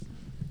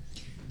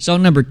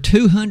Song number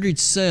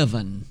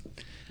 207.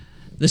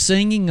 The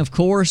singing, of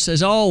course,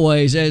 as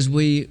always, as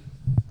we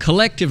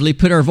collectively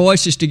put our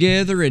voices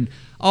together and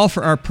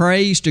offer our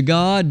praise to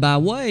God by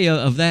way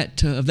of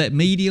that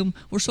medium.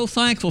 We're so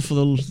thankful for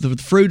the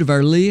fruit of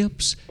our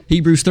lips,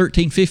 Hebrews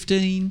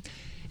 13:15.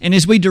 And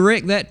as we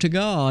direct that to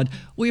God,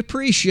 we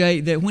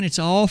appreciate that when it's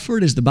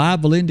offered, as the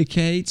Bible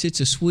indicates, it's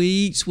a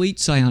sweet, sweet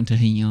sound to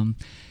Him.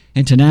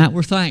 And tonight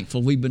we're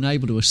thankful we've been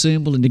able to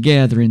assemble and to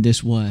gather in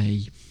this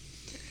way.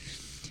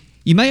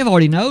 You may have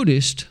already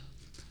noticed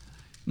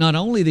not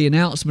only the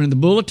announcement in the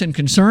bulletin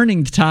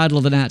concerning the title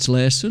of the night's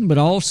lesson, but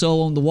also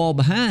on the wall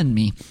behind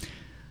me.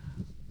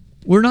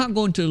 We're not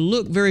going to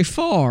look very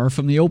far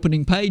from the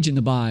opening page in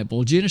the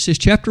Bible, Genesis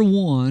chapter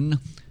 1,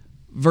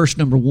 verse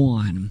number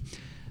 1.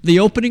 The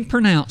opening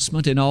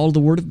pronouncement in all the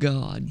Word of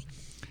God.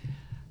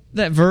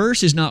 That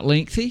verse is not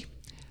lengthy.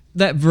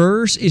 That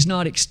verse is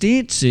not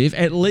extensive,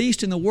 at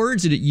least in the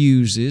words that it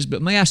uses,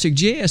 but may I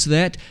suggest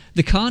that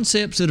the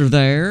concepts that are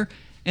there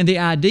and the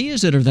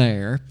ideas that are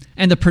there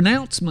and the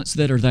pronouncements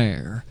that are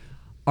there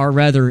are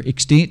rather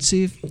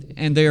extensive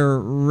and they're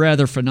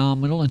rather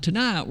phenomenal. And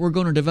tonight we're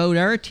going to devote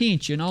our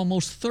attention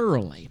almost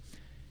thoroughly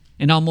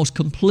and almost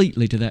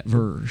completely to that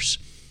verse.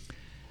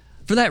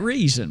 For that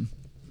reason,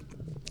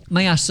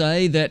 may I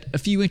say that a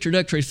few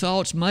introductory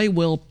thoughts may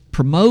well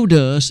promote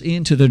us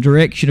into the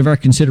direction of our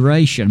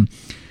consideration.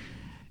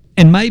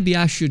 And maybe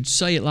I should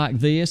say it like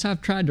this.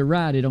 I've tried to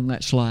write it on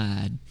that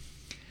slide.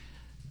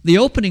 The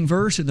opening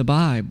verse in the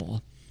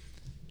Bible,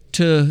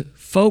 to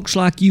folks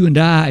like you and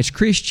I as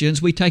Christians,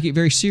 we take it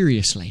very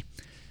seriously.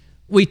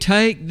 We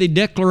take the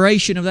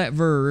declaration of that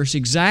verse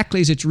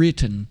exactly as it's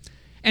written,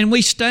 and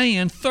we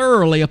stand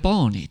thoroughly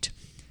upon it.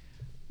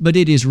 But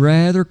it is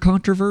rather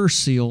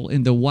controversial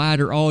in the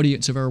wider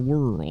audience of our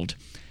world.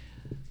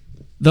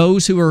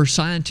 Those who are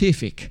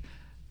scientific,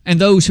 and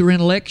those who are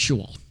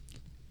intellectual,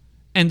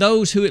 and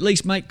those who at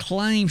least make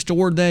claims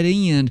toward that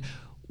end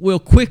will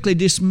quickly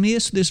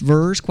dismiss this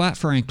verse, quite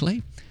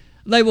frankly.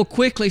 They will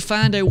quickly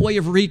find a way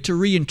to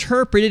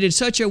reinterpret it in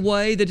such a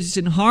way that it's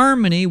in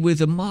harmony with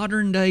the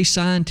modern-day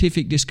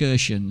scientific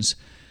discussions.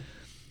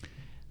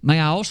 May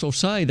I also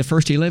say the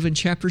first 11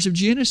 chapters of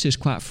Genesis,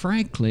 quite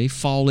frankly,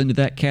 fall into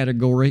that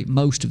category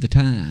most of the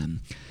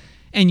time.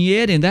 And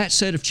yet, in that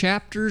set of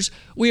chapters,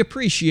 we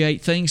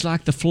appreciate things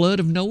like the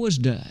flood of Noah's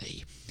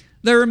day.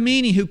 There are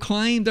many who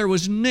claim there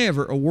was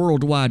never a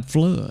worldwide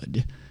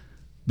flood.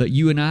 But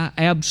you and I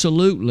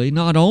absolutely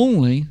not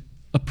only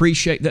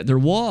appreciate that there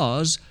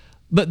was,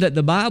 but that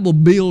the Bible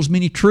builds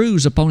many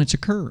truths upon its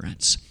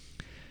occurrence.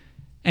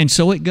 And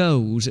so it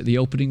goes at the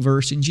opening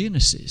verse in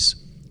Genesis.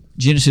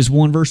 Genesis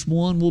 1 verse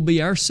 1 will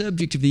be our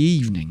subject of the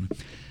evening.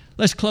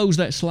 Let's close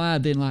that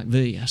slide then like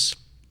this.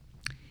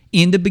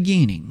 In the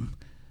beginning,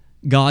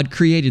 God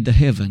created the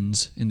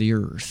heavens and the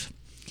earth.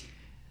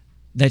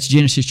 That's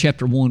Genesis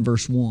chapter 1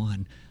 verse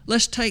 1.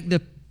 Let's take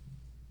the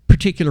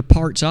particular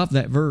parts of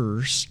that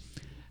verse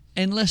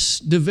and let's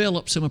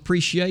develop some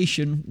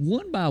appreciation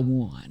one by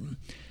one.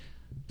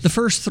 The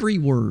first three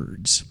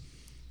words,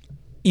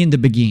 in the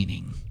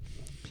beginning.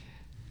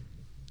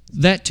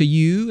 That to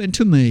you and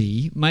to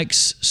me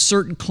makes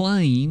certain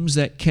claims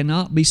that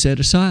cannot be set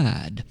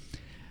aside.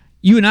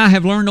 You and I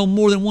have learned on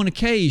more than one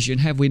occasion,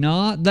 have we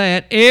not,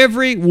 that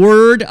every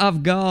word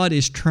of God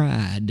is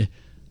tried.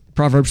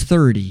 Proverbs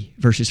 30,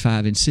 verses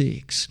 5 and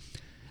 6.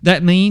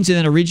 That means in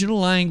an original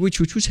language,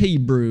 which was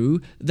Hebrew,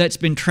 that's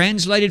been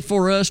translated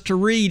for us to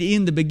read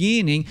in the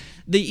beginning,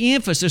 the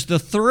emphasis, the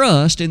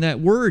thrust in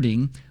that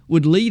wording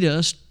would lead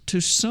us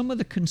to some of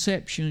the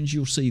conceptions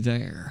you'll see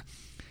there.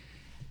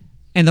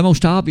 And the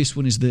most obvious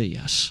one is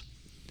this.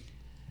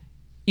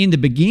 In the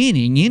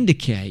beginning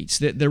indicates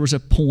that there was a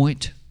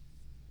point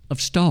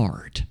of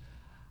start,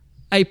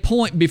 a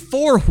point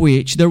before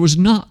which there was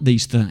not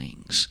these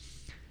things.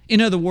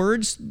 In other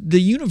words,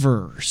 the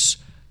universe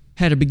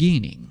had a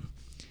beginning.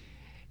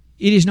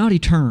 It is not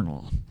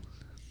eternal.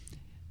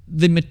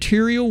 The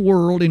material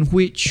world in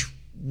which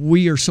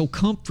we are so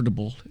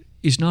comfortable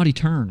is not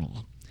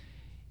eternal.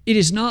 It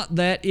is not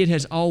that it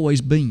has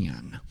always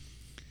been.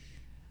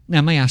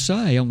 Now, may I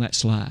say on that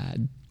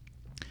slide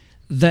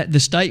that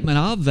the statement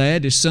of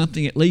that is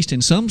something, at least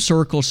in some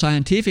circles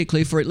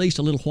scientifically, for at least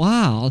a little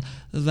while,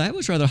 that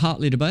was rather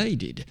hotly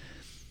debated.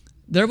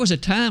 There was a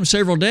time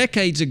several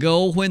decades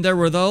ago when there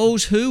were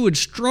those who would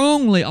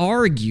strongly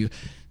argue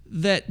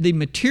that the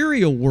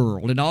material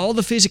world and all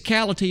the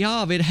physicality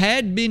of it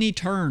had been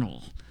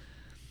eternal.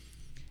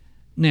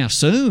 Now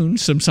soon,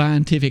 some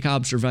scientific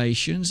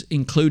observations,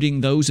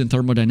 including those in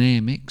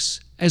thermodynamics,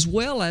 as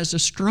well as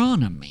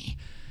astronomy,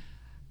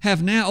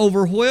 have now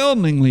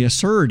overwhelmingly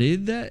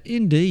asserted that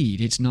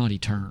indeed it's not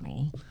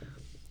eternal.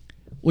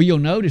 Well, you'll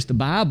notice the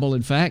Bible,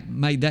 in fact,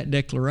 made that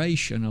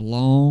declaration a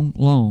long,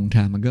 long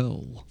time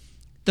ago.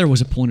 There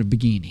was a point of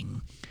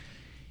beginning.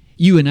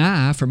 You and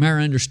I, from our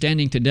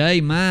understanding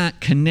today, might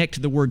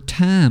connect the word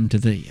time to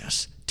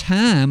this.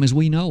 Time, as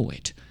we know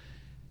it,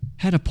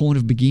 had a point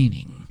of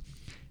beginning.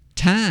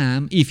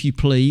 Time, if you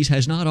please,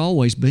 has not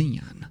always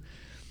been.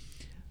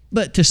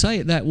 But to say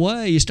it that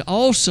way is to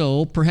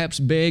also perhaps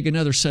beg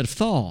another set of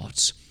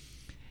thoughts.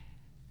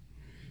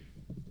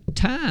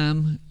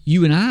 Time,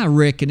 you and I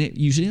reckon it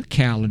using a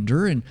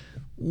calendar, and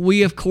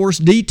we, of course,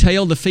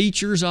 detail the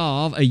features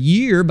of a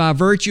year by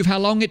virtue of how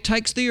long it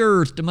takes the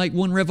earth to make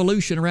one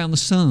revolution around the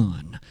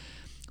sun.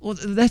 Well,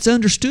 that's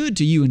understood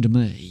to you and to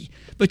me.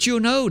 But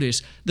you'll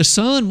notice the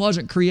sun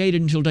wasn't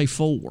created until day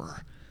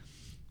 4.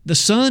 The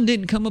sun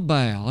didn't come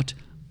about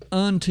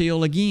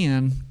until,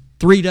 again,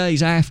 3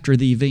 days after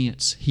the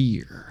events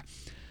here.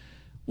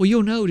 Well,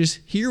 you'll notice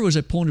here was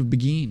a point of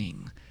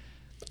beginning,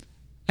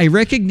 a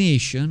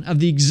recognition of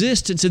the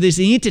existence of this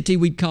entity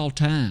we'd call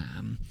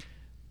time,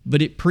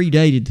 but it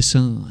predated the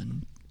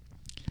sun.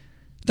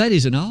 That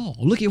isn't all.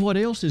 Look at what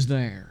else is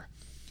there.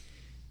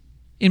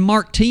 In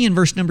Mark 10,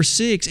 verse number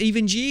 6,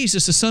 even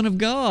Jesus, the Son of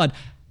God,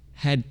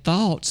 had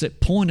thoughts that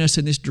point us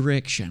in this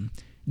direction.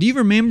 Do you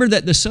remember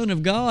that the Son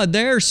of God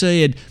there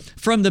said,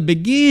 from the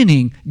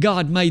beginning,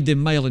 God made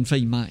them male and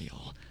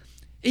female?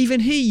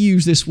 Even He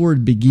used this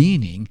word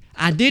beginning,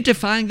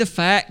 identifying the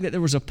fact that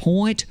there was a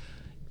point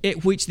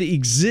at which the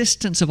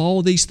existence of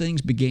all these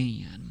things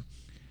began.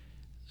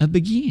 A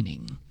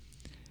beginning.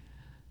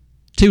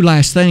 2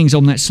 last things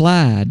on that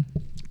slide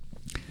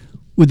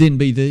would then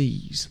be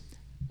these.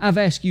 I've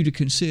asked you to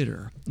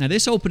consider. Now,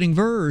 this opening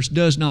verse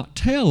does not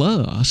tell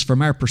us,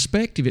 from our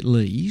perspective at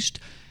least,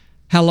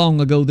 how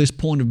long ago this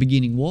point of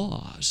beginning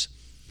was.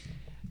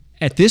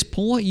 At this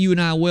point, you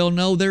and I well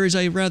know there is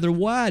a rather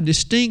wide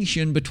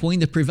distinction between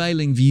the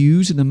prevailing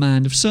views in the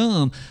mind of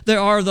some. There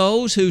are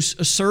those who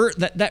assert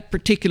that that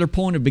particular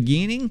point of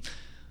beginning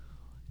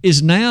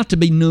is now to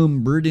be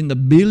numbered in the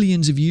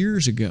billions of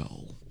years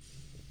ago.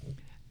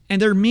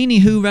 And there are many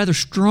who rather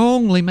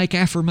strongly make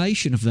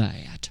affirmation of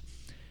that.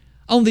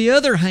 On the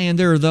other hand,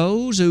 there are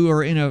those who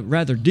are in a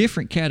rather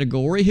different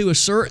category who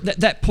assert that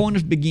that point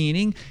of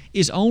beginning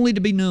is only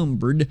to be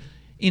numbered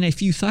in a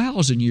few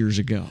thousand years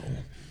ago.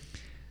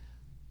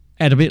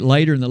 At a bit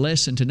later in the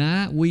lesson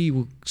tonight,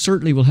 we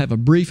certainly will have a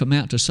brief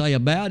amount to say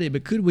about it,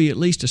 but could we at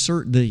least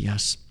assert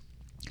this?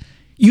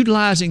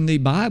 Utilizing the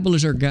Bible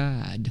as our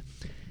guide,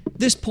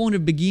 this point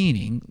of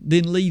beginning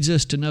then leads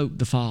us to note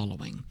the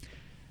following.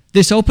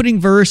 This opening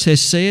verse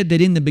has said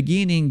that in the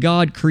beginning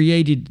God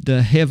created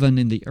the heaven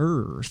and the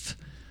earth.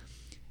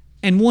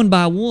 And one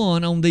by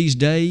one on these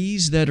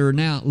days that are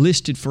now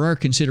listed for our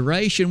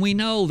consideration, we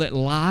know that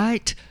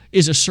light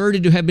is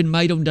asserted to have been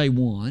made on day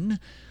 1.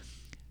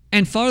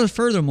 And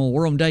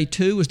furthermore, on day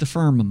 2 was the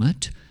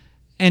firmament.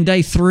 And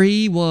day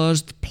 3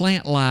 was the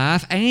plant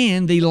life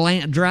and the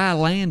dry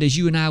land as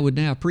you and I would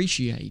now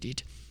appreciate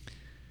it.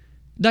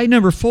 Day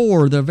number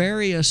 4, the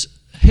various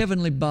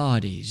heavenly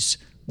bodies,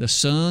 the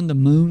sun, the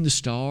moon, the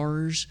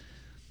stars.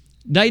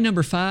 Day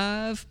number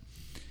 5,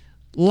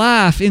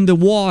 life in the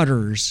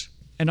waters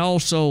and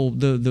also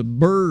the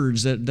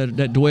birds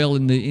that dwell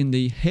in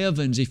the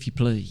heavens, if you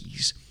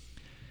please.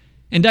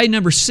 And day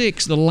number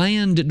 6, the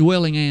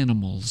land-dwelling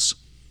animals.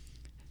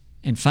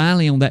 And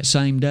finally, on that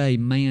same day,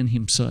 man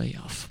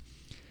himself.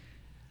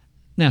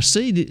 Now,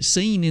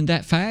 seen in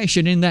that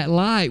fashion, in that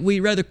light, we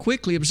rather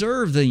quickly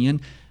observe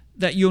then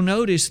that you'll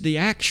notice the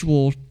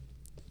actual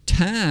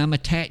time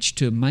attached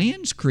to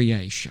man's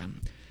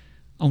creation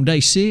on day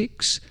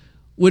 6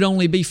 would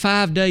only be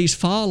 5 days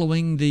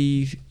following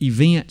the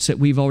events that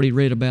we've already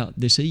read about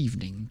this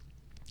evening.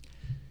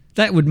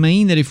 That would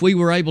mean that if we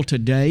were able to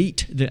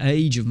date the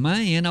age of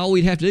man, all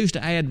we'd have to do is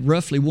to add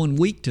roughly 1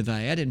 week to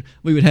that, and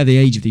we would have the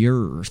age of the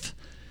earth.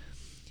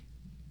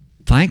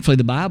 Thankfully,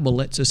 the Bible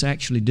lets us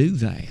actually do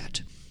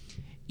that.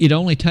 It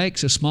only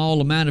takes a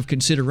small amount of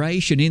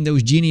consideration in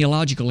those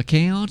genealogical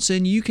accounts,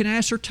 and you can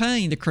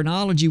ascertain the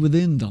chronology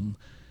within them,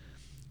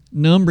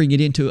 numbering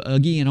it into,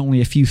 again,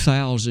 only a few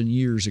thousand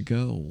years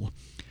ago.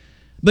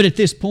 But at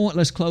this point,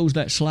 let's close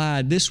that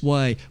slide this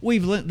way.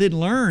 We've then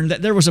learned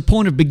that there was a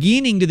point of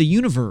beginning to the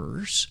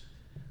universe.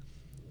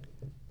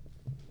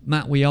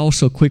 Might we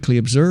also quickly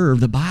observe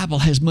the Bible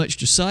has much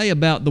to say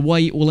about the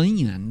way it will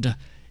end.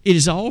 It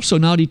is also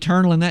not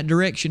eternal in that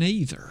direction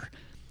either.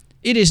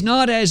 It is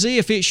not as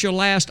if it shall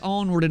last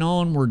onward and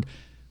onward.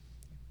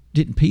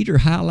 Didn't Peter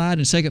highlight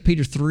in 2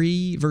 Peter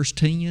 3, verse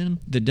 10,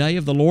 the day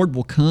of the Lord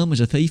will come as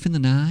a thief in the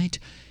night,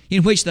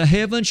 in which the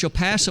heavens shall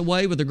pass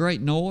away with a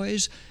great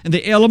noise, and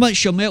the elements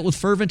shall melt with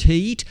fervent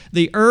heat,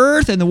 the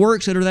earth and the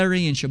works that are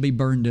therein shall be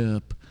burned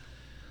up.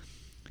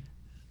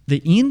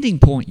 The ending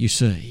point, you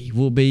see,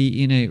 will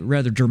be in a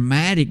rather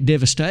dramatic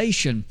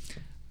devastation,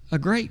 a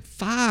great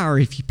fire,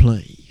 if you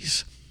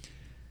please,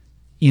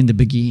 in the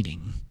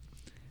beginning.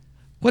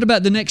 What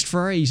about the next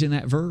phrase in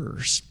that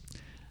verse?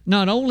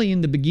 Not only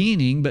in the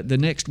beginning, but the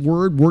next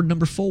word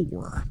number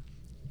 4,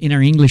 in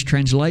our English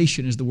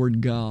translation is the word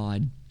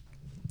God.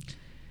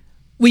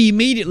 We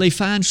immediately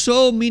find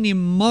so many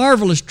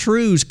marvelous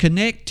truths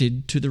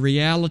connected to the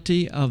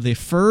reality of the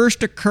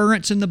first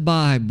occurrence in the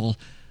Bible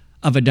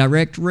of a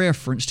direct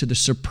reference to the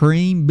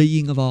supreme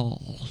being of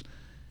all,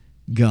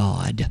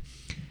 God.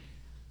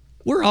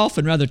 We're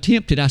often rather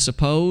tempted, I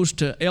suppose,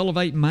 to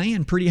elevate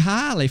man pretty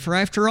highly, for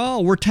after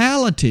all, we're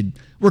talented,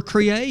 we're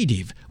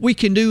creative. We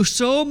can do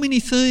so many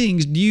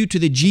things due to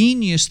the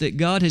genius that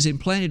God has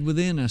implanted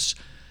within us.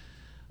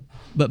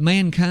 But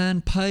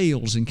mankind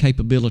pales in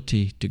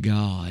capability to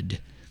God.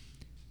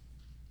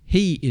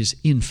 He is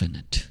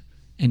infinite,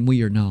 and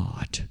we are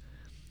not.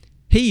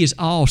 He is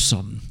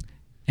awesome,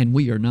 and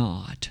we are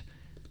not.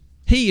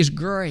 He is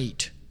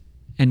great,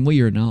 and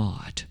we are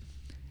not.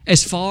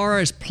 As far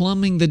as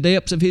plumbing the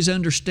depths of His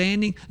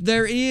understanding,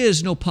 there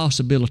is no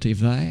possibility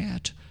of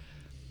that.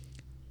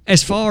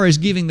 As far as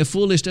giving the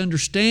fullest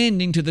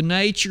understanding to the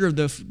nature of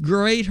the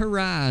great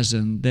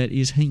horizon that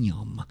is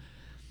Him.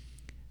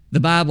 The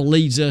Bible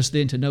leads us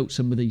then to note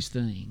some of these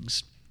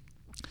things.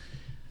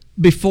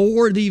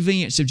 Before the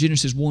events of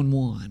Genesis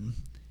 1:1,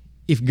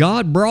 if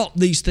God brought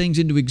these things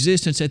into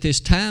existence at this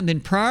time, then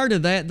prior to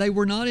that they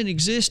were not in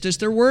existence.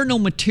 There were no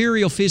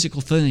material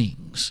physical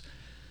things.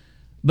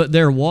 But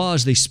there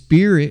was the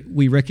Spirit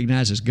we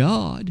recognize as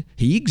God.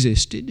 He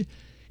existed.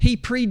 He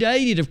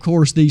predated, of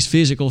course, these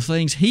physical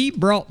things. He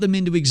brought them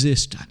into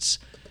existence.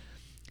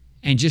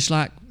 And just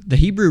like the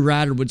Hebrew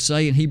writer would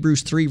say in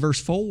Hebrews 3 verse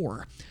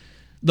 4,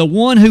 the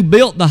one who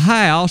built the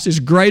house is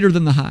greater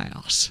than the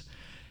house.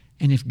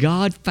 And if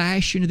God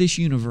fashioned this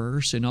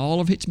universe in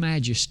all of its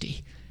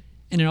majesty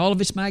and in all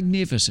of its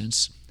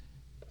magnificence,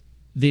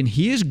 then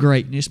His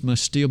greatness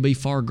must still be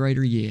far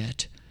greater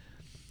yet.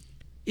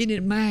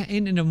 Isn't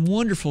it a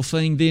wonderful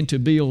thing then to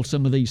build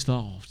some of these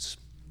thoughts?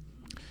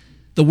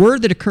 The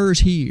word that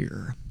occurs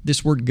here,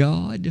 this word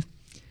God,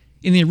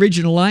 in the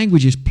original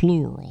language is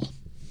plural.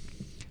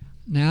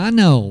 Now I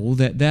know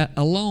that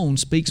alone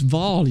speaks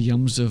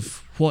volumes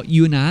of what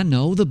you and I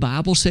know the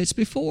Bible sets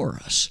before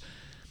us.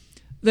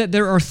 That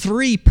there are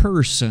three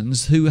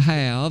persons who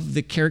have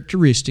the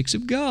characteristics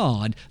of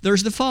God.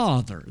 There's the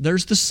Father,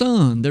 there's the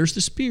Son, there's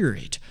the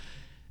Spirit.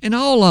 And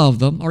all of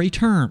them are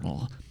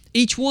eternal.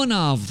 Each one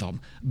of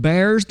them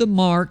bears the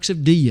marks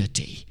of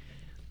deity.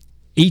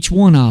 Each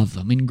one of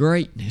them in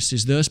greatness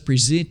is thus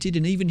presented,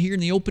 and even here in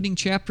the opening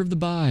chapter of the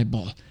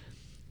Bible,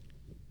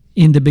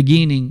 in the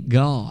beginning,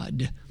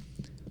 God.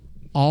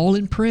 All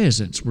in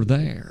presence were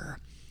there.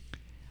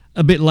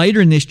 A bit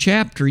later in this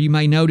chapter, you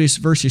may notice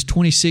verses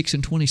 26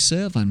 and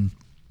 27,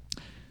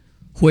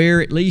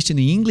 where, at least in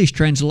the English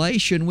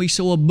translation, we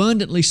so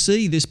abundantly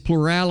see this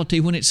plurality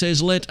when it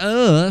says, "Let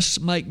us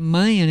make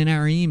man in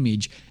our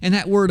image." And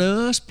that word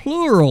 "us,"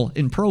 plural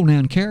in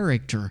pronoun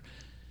character,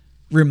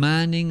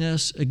 reminding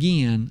us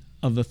again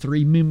of the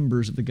three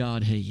members of the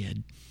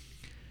Godhead.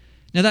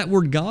 Now that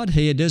word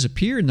Godhead does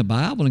appear in the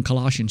Bible in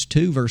Colossians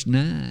 2 verse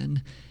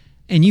 9.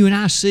 And you and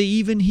I see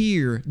even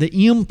here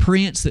the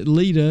imprints that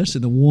lead us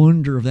in the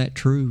wonder of that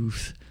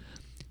truth.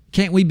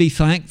 Can't we be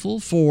thankful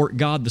for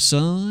God the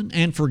Son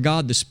and for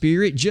God the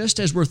Spirit just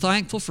as we're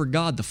thankful for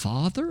God the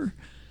Father?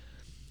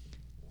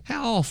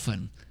 How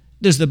often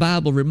does the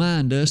Bible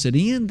remind us that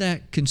in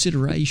that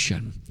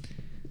consideration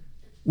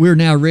we're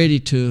now ready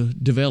to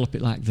develop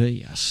it like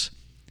this?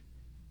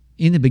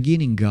 In the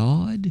beginning,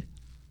 God.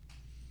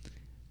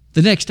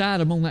 The next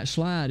item on that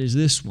slide is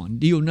this one.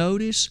 Do you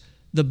notice?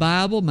 The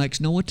Bible makes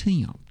no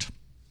attempt,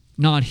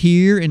 not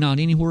here and not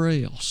anywhere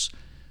else,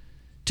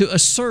 to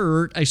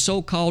assert a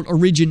so-called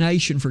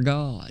origination for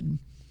God,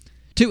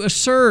 to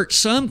assert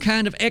some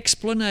kind of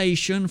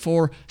explanation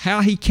for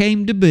how He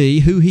came to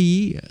be who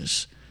He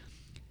is.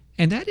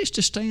 And that is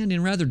to stand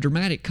in rather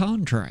dramatic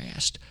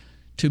contrast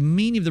to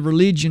many of the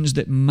religions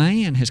that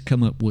man has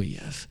come up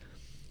with,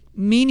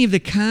 many of the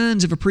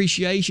kinds of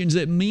appreciations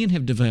that men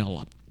have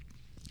developed.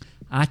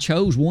 I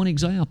chose one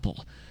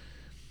example.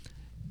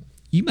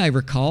 You may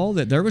recall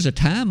that there was a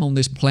time on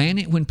this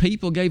planet when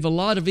people gave a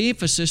lot of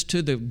emphasis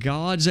to the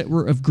gods that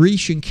were of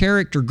Grecian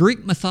character,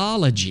 Greek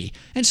mythology,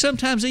 and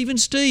sometimes even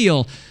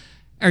still.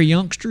 Our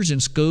youngsters in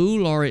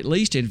school are at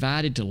least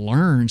invited to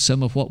learn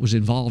some of what was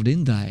involved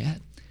in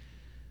that.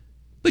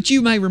 But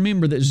you may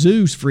remember that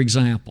Zeus, for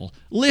example,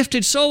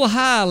 lifted so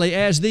highly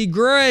as the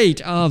great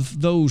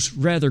of those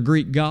rather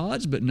Greek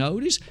gods, but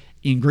notice,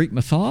 in Greek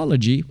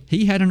mythology,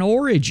 he had an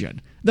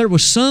origin. There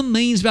was some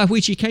means by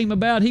which he came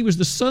about. He was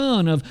the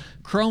son of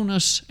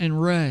Cronus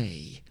and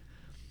Rhea.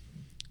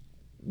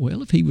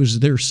 Well, if he was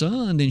their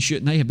son, then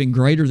shouldn't they have been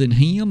greater than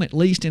him, at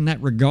least in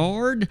that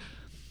regard?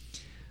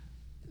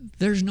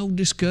 There's no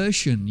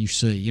discussion, you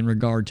see, in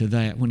regard to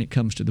that when it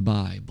comes to the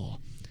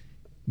Bible.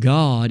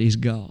 God is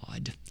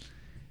God.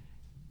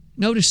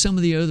 Notice some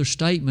of the other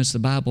statements the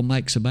Bible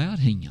makes about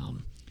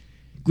Him.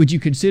 Would you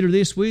consider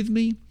this with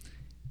me?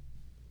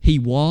 He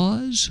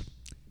was,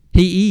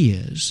 He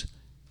is,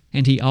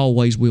 and He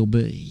always will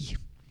be.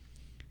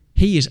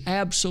 He is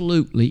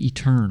absolutely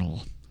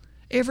eternal.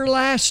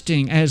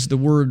 Everlasting, as the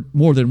word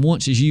more than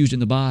once is used in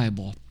the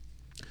Bible.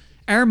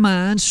 Our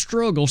minds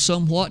struggle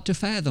somewhat to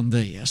fathom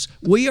this.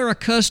 We are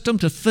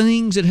accustomed to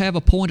things that have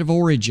a point of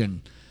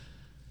origin,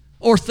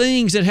 or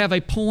things that have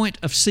a point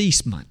of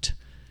ceasement.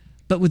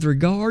 But with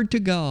regard to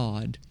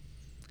God,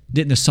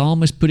 didn't the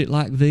psalmist put it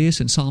like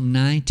this in Psalm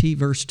 90,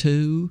 verse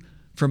 2?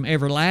 From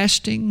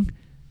everlasting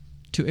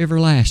to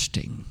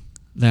everlasting,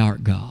 thou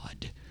art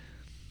God.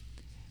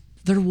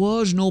 There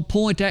was no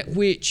point at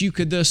which you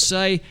could thus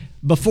say,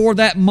 before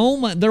that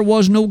moment there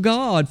was no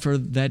God, for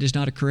that is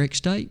not a correct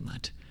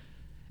statement.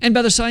 And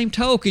by the same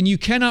token, you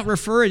cannot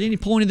refer at any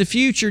point in the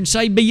future and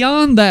say,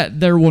 beyond that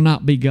there will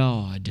not be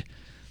God.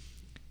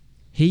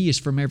 He is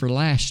from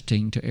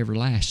everlasting to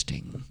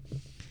everlasting.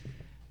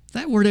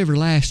 That word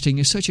everlasting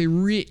is such a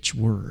rich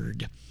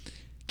word,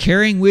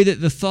 carrying with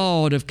it the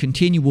thought of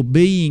continual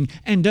being.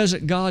 And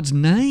doesn't God's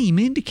name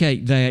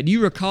indicate that?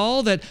 You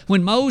recall that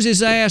when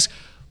Moses asked,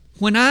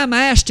 when I'm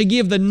asked to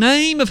give the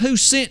name of who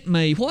sent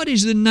me, what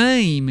is the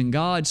name? And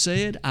God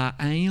said, I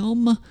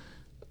am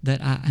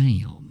that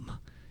I am.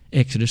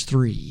 Exodus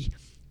 3,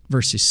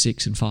 verses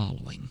 6 and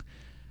following.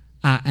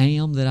 I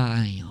am that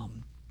I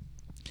am.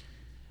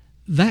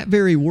 That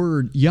very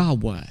word,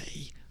 Yahweh,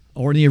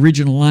 or in the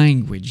original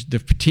language, the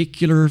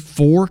particular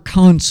 4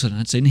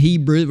 consonants in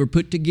Hebrew that were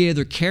put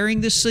together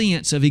carrying the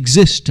sense of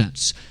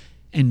existence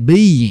and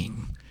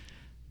being.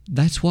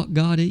 That's what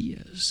God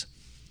is.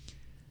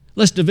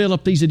 Let's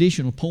develop these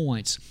additional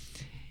points.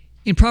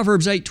 In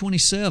Proverbs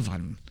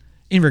 8:27,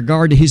 in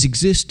regard to His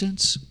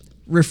existence,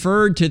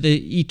 referred to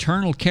the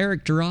eternal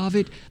character of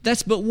it,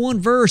 that's but one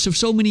verse of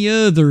so many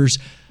others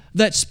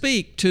that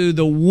speak to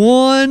the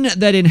one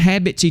that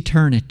inhabits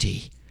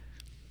eternity.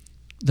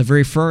 The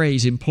very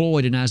phrase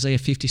employed in Isaiah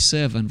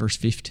 57, verse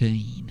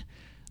 15.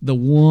 The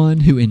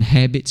one who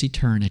inhabits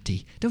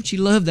eternity. Don't you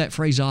love that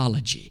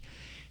phraseology?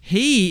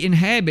 He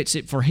inhabits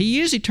it, for He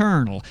is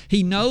eternal.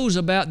 He knows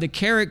about the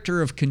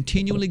character of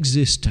continual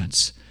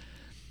existence.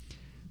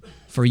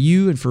 For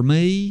you and for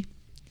me,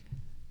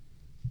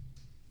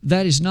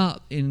 that is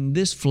not in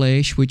this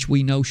flesh which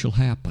we know shall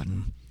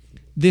happen.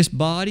 This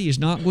body is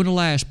not going to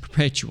last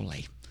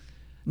perpetually.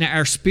 Now,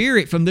 our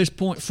spirit from this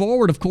point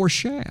forward, of course,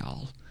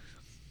 shall.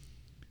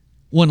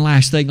 One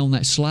last thing on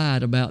that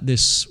slide about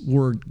this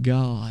word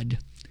God,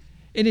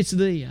 and it's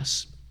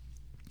this.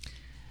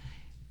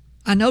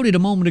 I noted a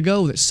moment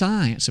ago that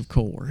science, of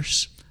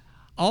course,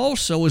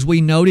 also, as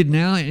we noted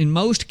now, in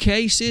most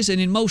cases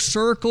and in most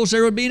circles,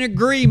 there would be an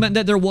agreement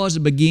that there was a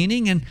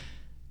beginning, and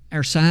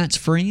our science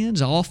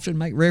friends often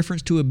make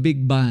reference to a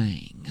Big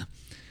Bang.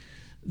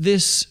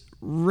 This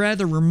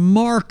rather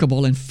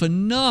remarkable and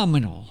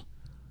phenomenal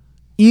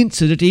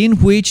incident in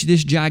which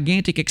this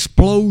gigantic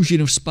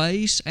explosion of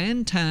space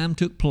and time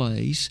took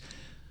place,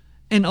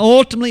 and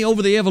ultimately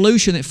over the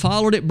evolution that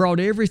followed it brought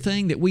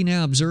everything that we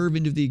now observe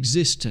into the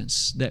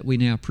existence that we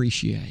now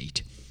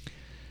appreciate.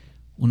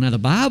 Well, now the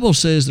Bible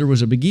says there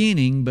was a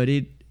beginning, but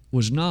it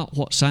was not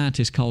what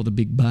scientists call the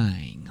Big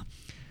Bang.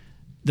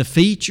 The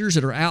features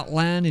that are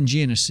outlined in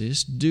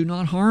Genesis do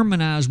not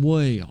harmonize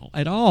well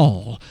at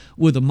all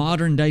with the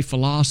modern day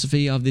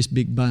philosophy of this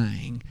Big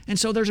Bang. And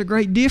so there's a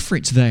great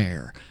difference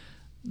there.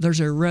 There's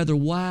a rather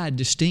wide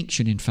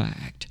distinction, in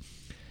fact.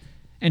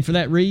 And for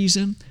that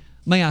reason,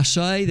 may I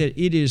say that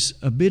it is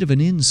a bit of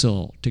an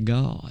insult to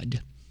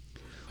God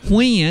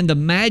when the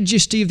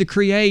majesty of the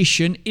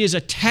creation is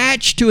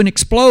attached to an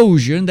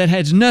explosion that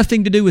has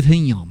nothing to do with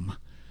Him.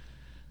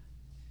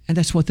 And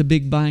that's what the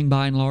Big Bang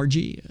by and large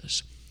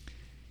is.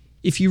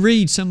 If you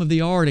read some of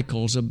the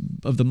articles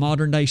of the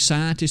modern day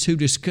scientists who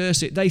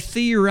discuss it, they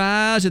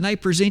theorize and they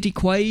present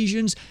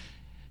equations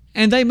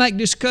and they make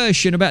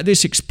discussion about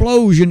this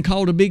explosion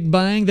called a Big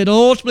Bang that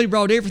ultimately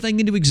brought everything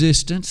into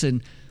existence.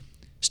 And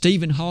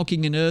Stephen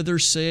Hawking and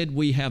others said,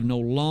 we have no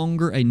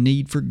longer a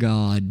need for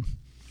God.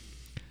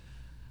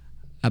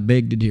 I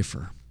beg to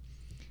differ.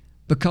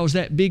 Because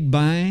that Big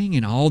Bang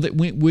and all that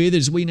went with it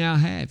as we now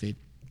have it,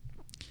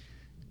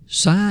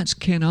 science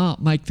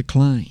cannot make the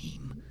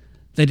claim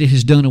that it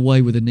has done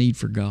away with the need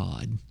for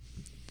God.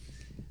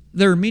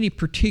 There are many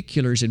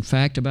particulars, in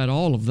fact, about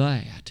all of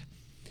that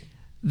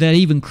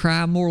even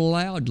cry more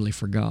loudly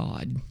for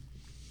God.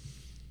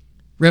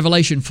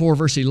 Revelation 4,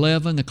 verse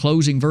 11, the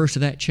closing verse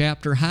of that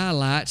chapter,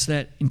 highlights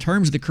that in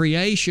terms of the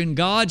creation,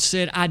 God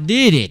said, I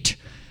did it,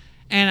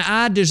 and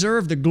I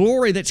deserve the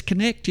glory that's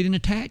connected and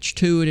attached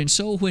to it. And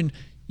so when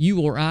you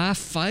or I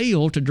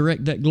fail to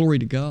direct that glory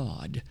to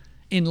God,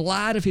 in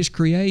light of His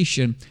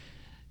creation,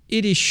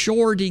 it is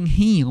shorting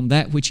Him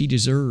that which He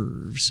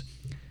deserves.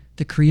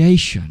 The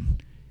creation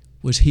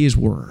was His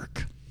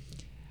work.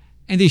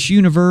 And this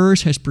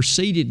universe has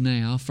proceeded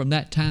now from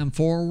that time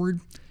forward,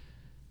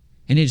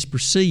 and it has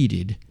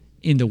proceeded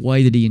in the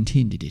way that He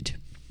intended it.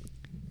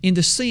 In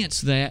the sense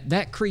that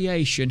that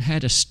creation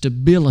had a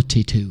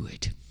stability to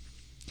it.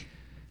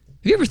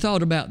 Have you ever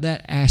thought about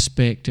that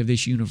aspect of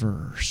this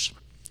universe?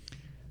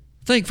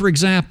 Think, for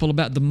example,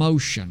 about the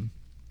motion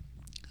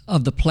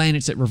of the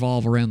planets that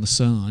revolve around the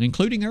sun,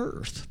 including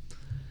Earth.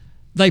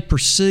 They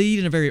proceed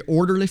in a very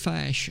orderly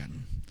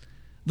fashion.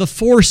 The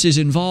forces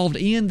involved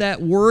in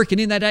that work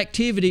and in that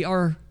activity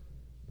are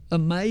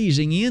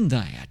amazing in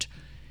that.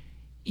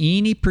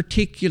 Any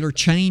particular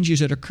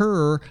changes that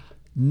occur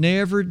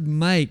never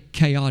make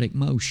chaotic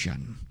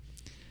motion.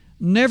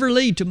 Never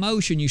lead to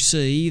motion, you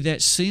see,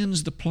 that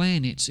sends the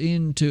planets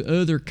into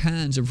other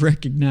kinds of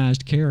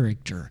recognized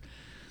character.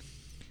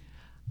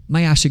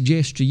 May I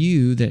suggest to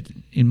you that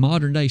in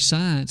modern day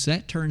science,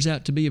 that turns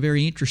out to be a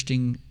very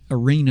interesting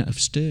arena of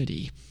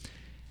study.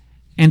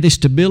 And the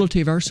stability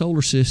of our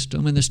solar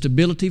system and the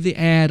stability of the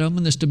atom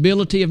and the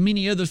stability of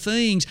many other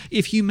things,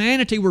 if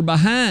humanity were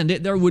behind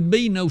it, there would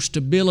be no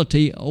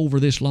stability over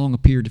this long a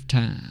period of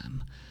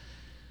time.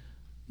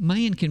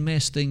 Man can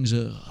mess things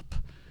up.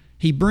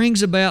 He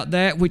brings about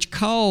that which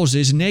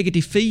causes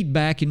negative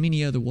feedback in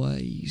many other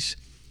ways.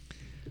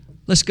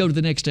 Let's go to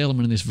the next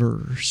element in this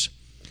verse.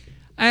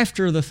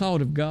 After the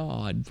thought of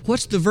God,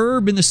 what's the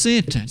verb in the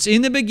sentence?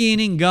 In the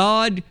beginning,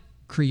 God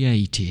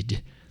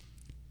created.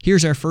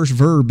 Here's our first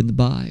verb in the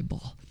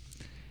Bible.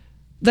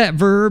 That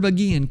verb,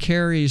 again,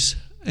 carries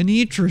an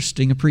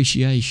interesting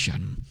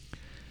appreciation.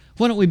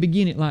 Why don't we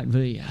begin it like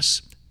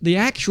this? The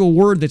actual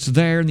word that's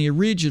there in the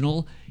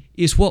original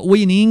is what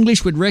we in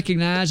English would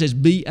recognize as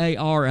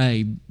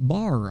B-A-R-A,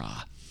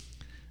 bara.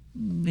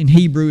 In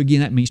Hebrew, again,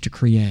 that means to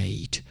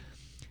create.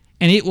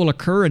 And it will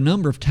occur a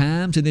number of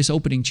times in this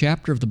opening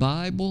chapter of the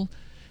Bible.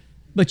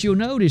 But you'll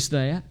notice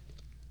that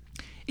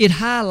it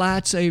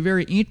highlights a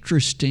very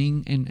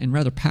interesting and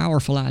rather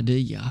powerful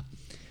idea.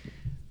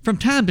 From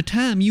time to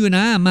time, you and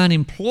I might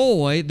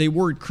employ the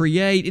word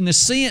create in the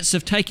sense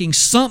of taking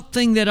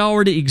something that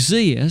already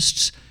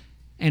exists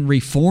and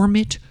reform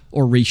it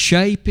or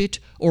reshape it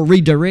or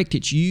redirect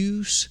its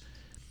use.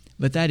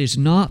 But that is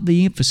not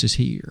the emphasis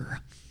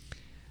here.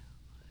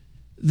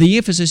 The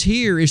emphasis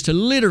here is to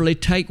literally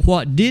take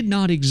what did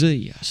not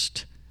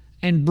exist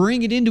and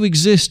bring it into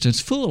existence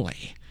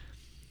fully.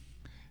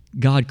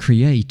 God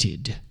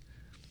created.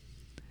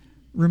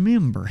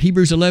 Remember,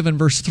 Hebrews 11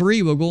 verse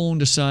 3 will go on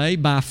to say,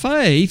 by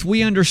faith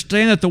we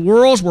understand that the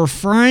worlds were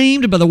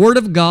framed by the Word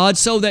of God,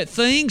 so that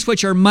things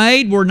which are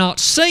made were not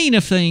seen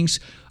of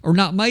things, or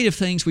not made of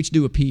things which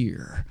do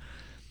appear.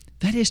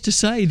 That is to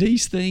say,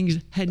 these things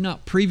had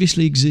not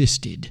previously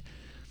existed.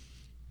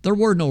 There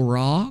were no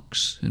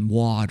rocks and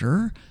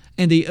water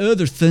and the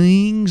other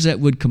things that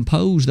would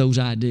compose those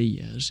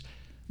ideas,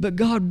 but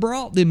God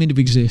brought them into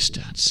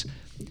existence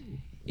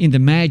in the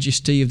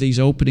majesty of these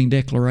opening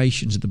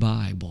declarations of the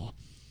Bible.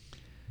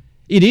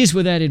 It is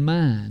with that in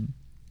mind.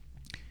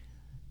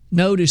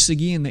 Notice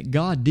again that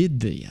God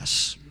did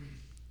this.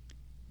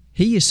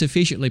 He is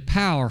sufficiently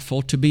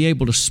powerful to be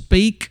able to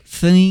speak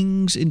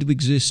things into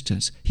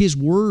existence. His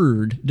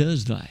Word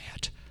does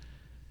that.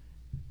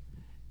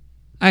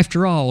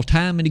 After all,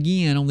 time and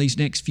again on these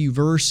next few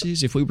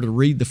verses, if we were to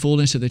read the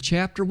fullness of the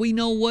chapter, we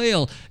know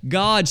well,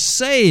 God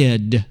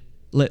said,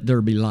 let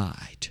there be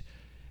light.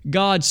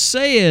 God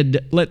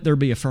said, let there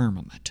be a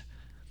firmament.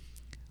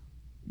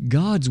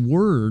 God's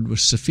Word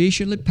was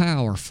sufficiently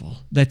powerful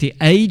that the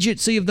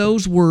agency of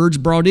those words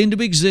brought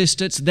into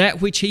existence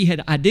that which He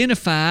had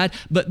identified,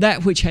 but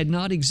that which had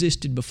not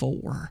existed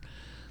before.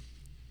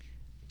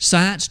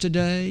 Science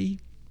today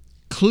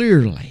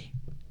clearly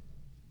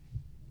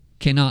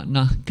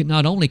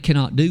not only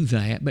cannot do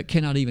that, but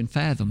cannot even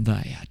fathom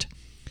that.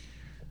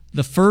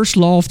 The first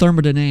law of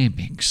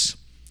thermodynamics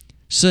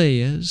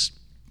says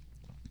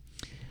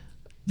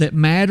that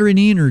matter and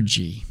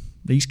energy,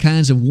 these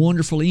kinds of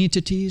wonderful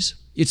entities,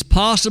 it's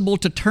possible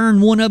to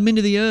turn one of them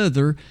into the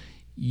other.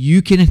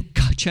 You can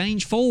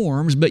change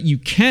forms, but you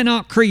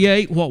cannot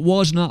create what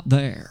was not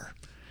there.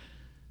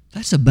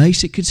 That's a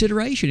basic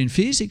consideration in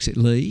physics, at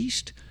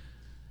least.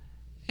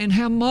 And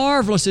how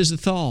marvelous is the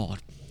thought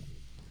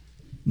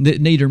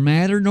that neither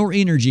matter nor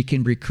energy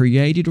can be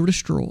created or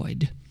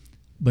destroyed,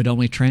 but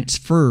only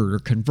transferred or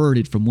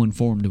converted from one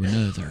form to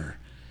another.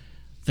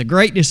 The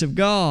greatness of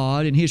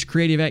God and His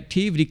creative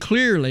activity,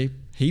 clearly,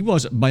 He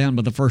wasn't bound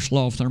by the first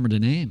law of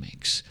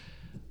thermodynamics.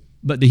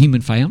 But the human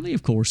family,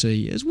 of course,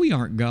 is. We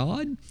aren't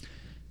God.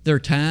 There are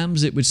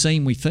times it would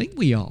seem we think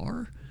we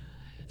are.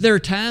 There are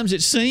times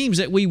it seems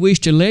that we wish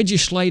to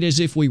legislate as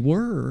if we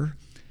were.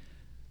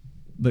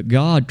 But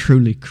God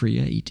truly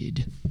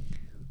created.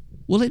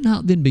 Will it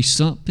not then be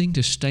something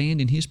to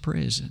stand in His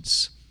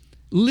presence,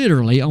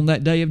 literally on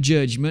that day of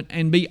judgment,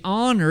 and be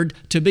honored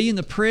to be in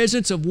the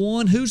presence of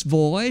one whose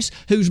voice,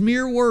 whose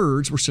mere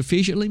words were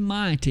sufficiently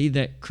mighty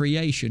that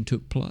creation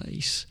took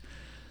place?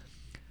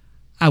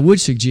 I would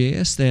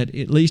suggest that,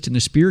 at least in the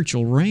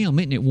spiritual realm,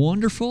 isn't it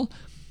wonderful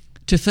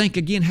to think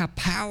again how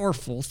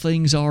powerful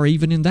things are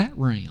even in that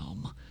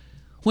realm?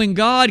 When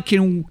God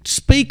can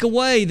speak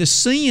away the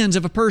sins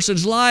of a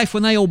person's life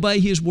when they obey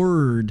His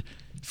Word,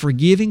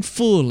 forgiving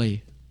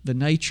fully the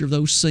nature of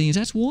those sins.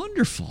 That's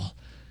wonderful.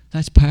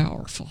 That's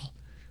powerful.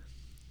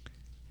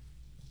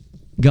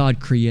 God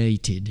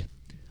created.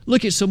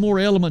 Look at some more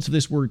elements of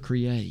this word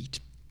create.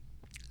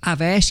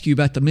 I've asked you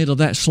about the middle of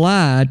that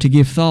slide to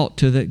give thought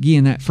to,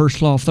 that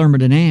first law of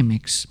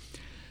thermodynamics.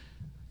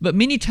 But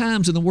many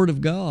times in the Word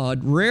of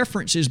God,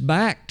 references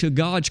back to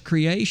God's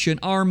creation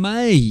are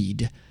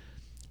made.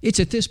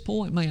 It's at this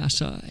point, may I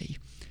say,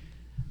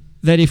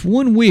 that if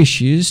one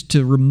wishes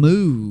to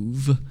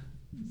remove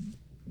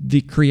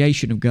the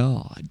creation of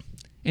God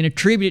and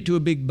attribute it to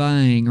a Big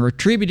Bang or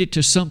attribute it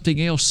to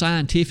something else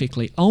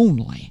scientifically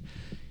only,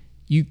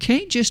 you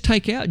can't just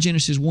take out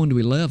Genesis 1 to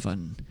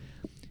 11.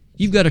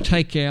 You've got to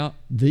take out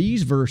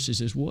these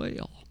verses as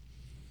well.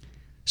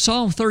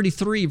 Psalm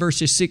 33,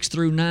 verses 6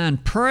 through 9.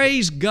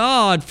 Praise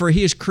God for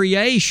His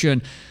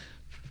creation.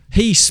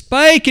 He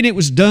spake and it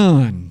was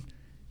done.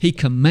 He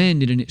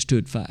commanded and it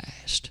stood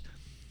fast.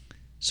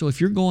 So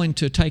if you're going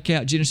to take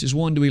out Genesis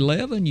 1 to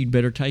 11, you'd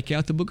better take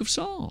out the book of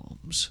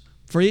Psalms.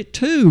 For it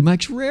too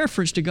makes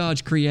reference to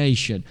God's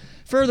creation.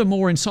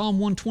 Furthermore, in Psalm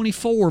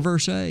 124,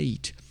 verse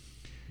 8,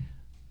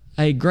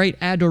 a great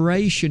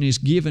adoration is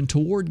given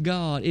toward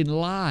God in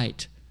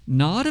light,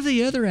 not of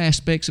the other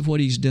aspects of what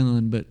He's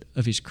done, but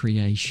of His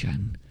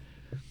creation.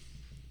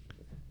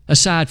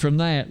 Aside from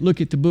that,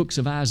 look at the books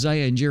of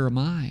Isaiah and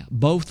Jeremiah.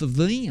 Both of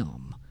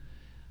them,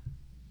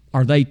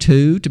 are they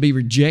too to be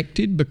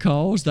rejected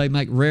because they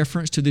make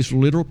reference to this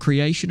literal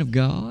creation of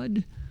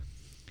God?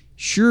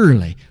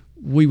 Surely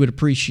we would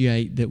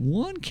appreciate that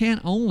one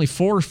can't only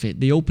forfeit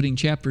the opening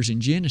chapters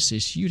in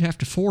Genesis, you'd have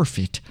to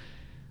forfeit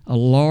a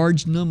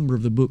large number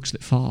of the books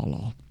that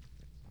follow.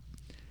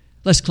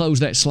 Let's close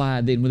that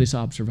slide then with this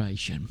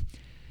observation.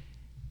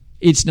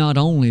 It's not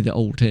only the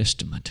Old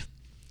Testament.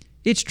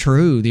 It's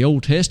true, the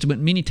Old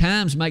Testament many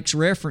times makes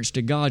reference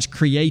to God's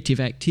creative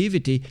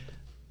activity,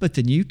 but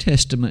the New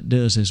Testament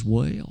does as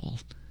well.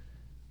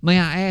 May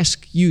I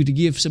ask you to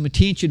give some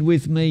attention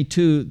with me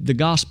to the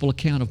Gospel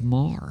account of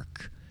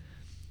Mark.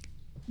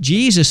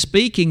 Jesus,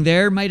 speaking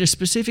there, made a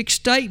specific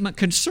statement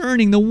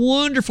concerning the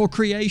wonderful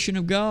creation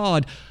of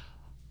God.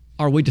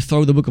 Are we to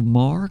throw the book of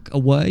Mark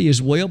away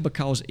as well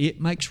because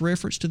it makes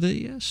reference to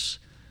this?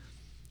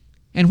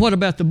 And what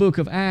about the book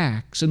of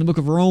Acts and the book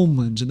of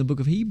Romans and the book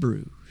of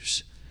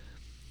Hebrews?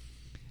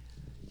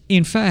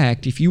 In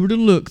fact, if you were to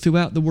look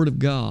throughout the Word of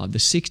God, the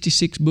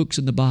 66 books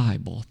in the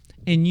Bible,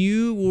 and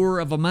you were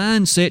of a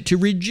mindset to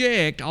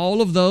reject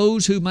all of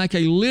those who make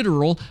a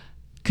literal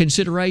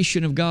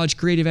consideration of God's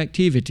creative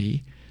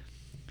activity,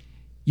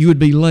 you would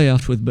be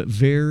left with but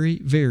very,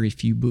 very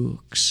few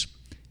books.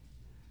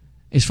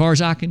 As far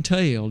as I can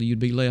tell, you'd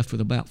be left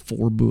with about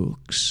 4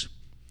 books,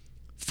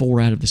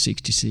 4 out of the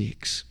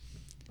 66.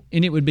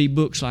 And it would be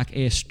books like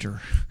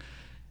Esther,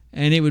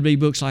 and it would be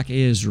books like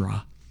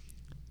Ezra.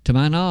 To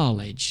my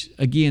knowledge,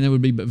 again, there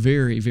would be but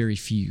very, very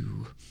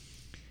few.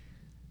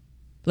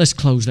 Let's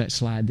close that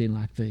slide then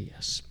like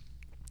this.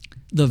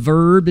 The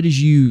verb that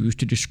is used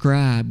to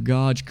describe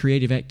God's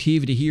creative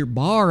activity here,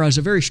 bara, is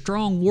a very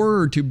strong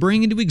word to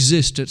bring into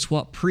existence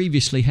what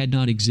previously had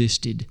not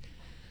existed.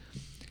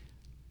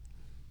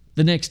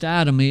 The next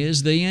item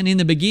is then, in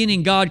the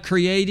beginning God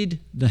created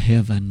the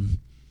heaven.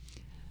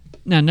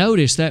 Now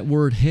notice that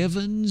word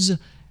heavens,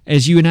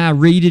 as you and I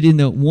read it in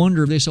the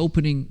wonder of this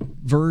opening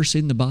verse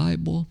in the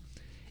Bible,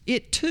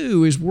 it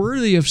too is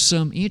worthy of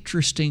some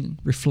interesting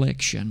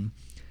reflection.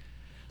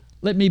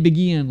 Let me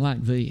begin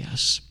like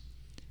this.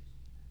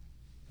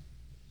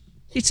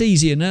 It's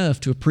easy enough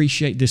to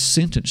appreciate this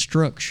sentence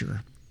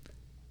structure.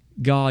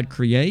 God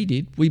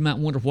created. We might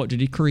wonder, what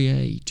did He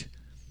create?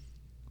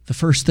 The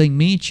first thing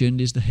mentioned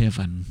is the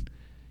heaven.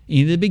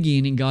 In the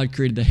beginning, God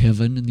created the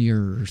heaven and the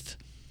earth.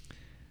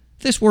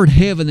 This word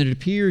heaven that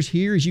appears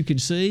here, as you can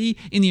see,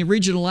 in the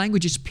original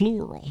language, is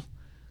plural.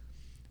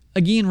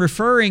 Again,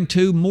 referring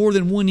to more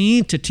than one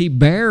entity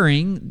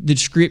bearing the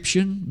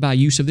description by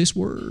use of this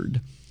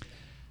word.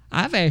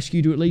 I've asked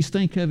you to at least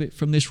think of it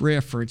from this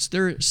reference.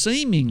 There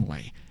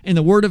seemingly, in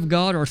the Word of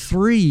God, are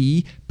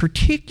 3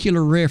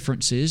 particular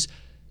references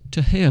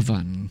to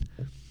heaven.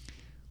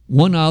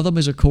 One of them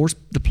is, of course,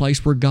 the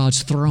place where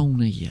God's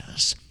throne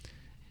is.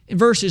 In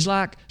verses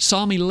like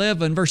Psalm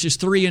 11, verses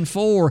 3 and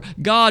 4,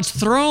 God's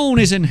throne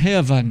is in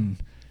heaven.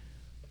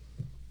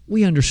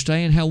 We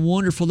understand how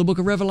wonderful the book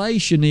of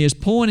Revelation is,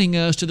 pointing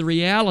us to the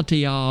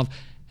reality of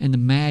and the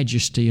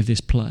majesty of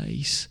this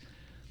place.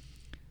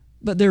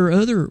 But there are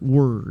other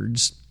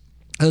words,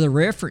 other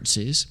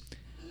references.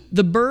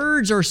 The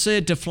birds are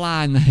said to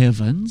fly in the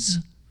heavens,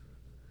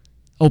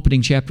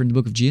 opening chapter in the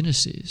book of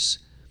Genesis.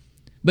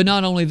 But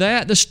not only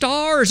that, the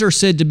stars are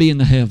said to be in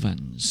the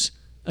heavens.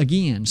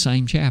 Again,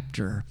 same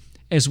chapter,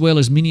 as well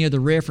as many other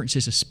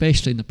references,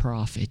 especially in the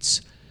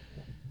prophets.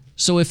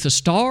 So if the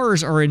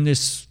stars are in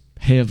this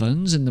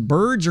heavens and the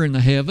birds are in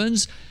the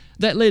heavens,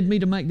 that led me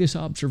to make this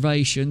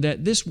observation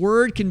that this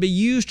word can be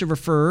used to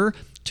refer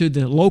to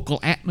the local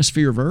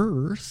atmosphere of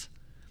earth,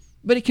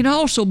 but it can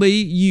also be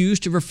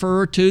used to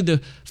refer to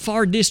the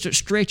far distant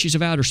stretches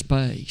of outer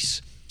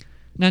space.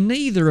 Now,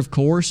 neither, of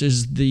course,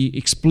 is the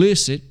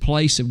explicit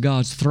place of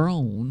God's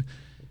throne,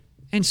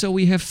 and so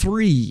we have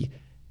 3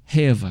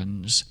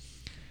 heavens.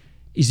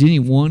 Is it any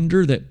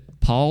wonder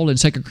that Paul in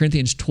 2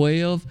 Corinthians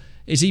 12,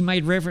 as he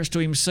made reference to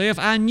himself,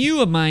 I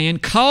knew a man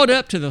caught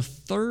up to the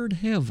 3rd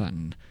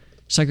heaven.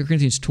 2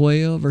 Corinthians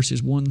 12,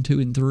 verses 1, 2,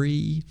 and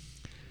 3.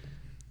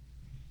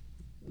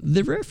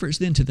 The reference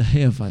then to the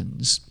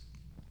heavens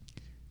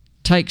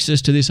takes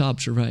us to this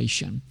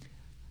observation.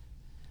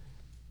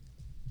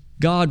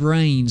 God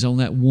reigns on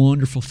that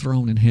wonderful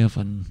throne in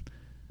heaven.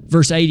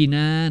 Verse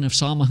 89 of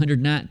Psalm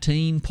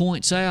 119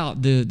 points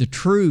out the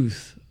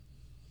truth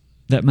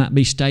that might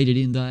be stated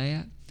in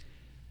that.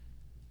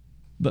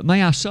 But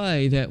may I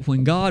say that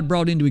when God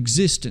brought into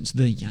existence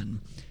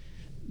then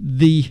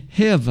the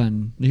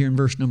heaven, here in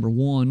verse number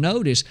 1,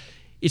 notice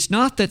It's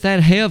not that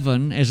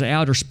heaven as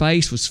outer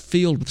space was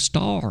filled with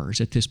stars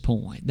at this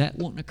point. That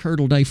wouldn't occur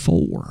till day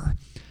 4.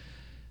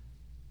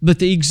 But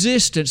the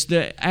existence,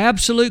 the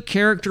absolute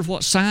character of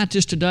what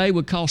scientists today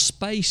would call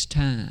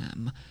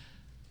space-time,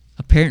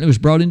 apparently was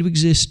brought into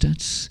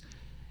existence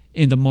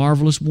in the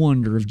marvelous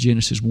wonder of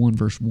Genesis 1,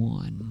 verse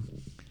 1.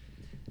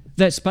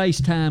 That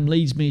space-time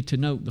leads me to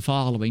note the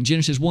following.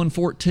 Genesis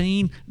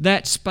 1:14,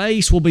 that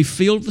space will be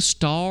filled with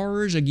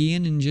stars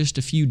again in just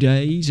a few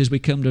days as we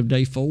come to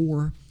day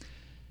 4.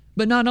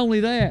 But not only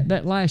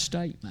that last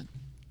statement.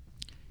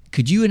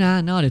 Could you and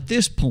I not at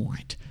this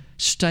point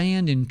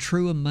stand in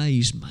true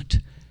amazement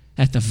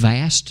at the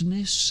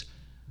vastness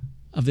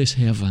of this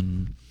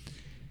heaven?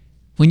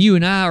 When you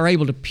and I are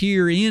able to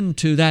peer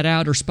into that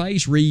outer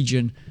space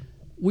region,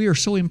 we are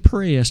so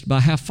impressed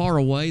by how far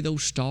away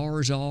those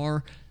stars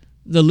are,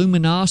 the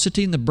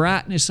luminosity and the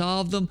brightness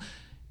of them.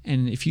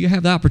 And if you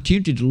have the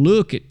opportunity to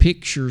look at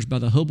pictures by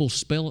the Hubble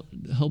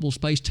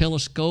Space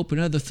Telescope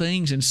and other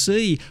things and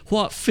see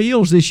what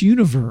fills this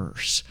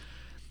universe,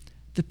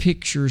 the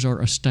pictures are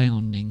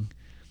astounding.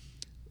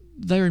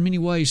 They're in many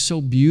ways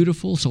so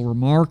beautiful, so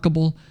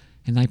remarkable,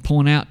 and they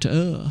point out to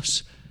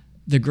us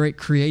the great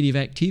creative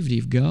activity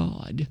of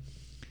God.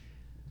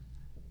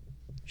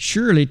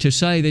 Surely to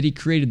say that He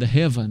created the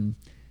heaven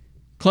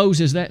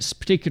closes that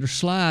particular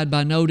slide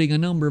by noting a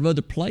number of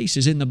other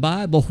places in the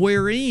Bible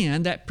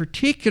wherein that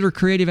particular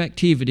creative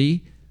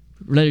activity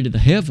related to the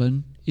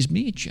heaven is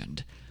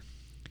mentioned.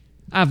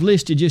 I've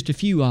listed just a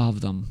few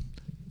of them.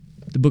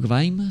 The book of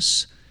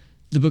Amos,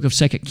 the book of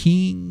 2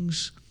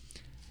 Kings.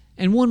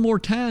 And one more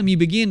time you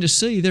begin to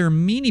see there are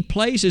many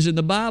places in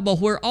the Bible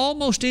where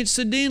almost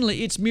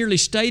incidentally it's merely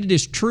stated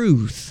as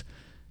truth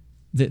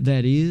that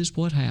that is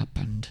what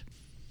happened.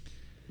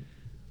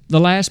 The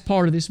last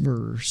part of this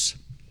verse,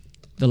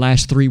 the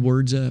last 3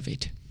 words of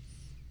it.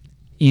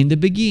 In the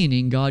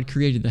beginning, God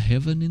created the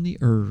heaven and the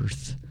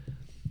earth.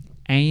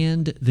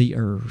 And the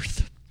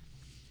earth.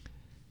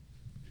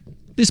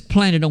 This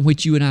planet on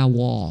which you and I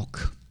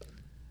walk,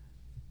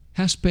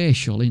 how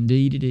special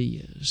indeed it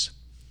is.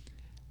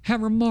 How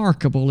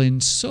remarkable in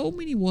so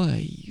many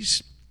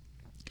ways.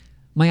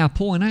 May I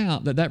point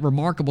out that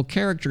remarkable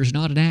character is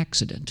not an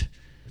accident.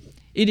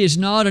 It is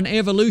not an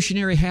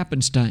evolutionary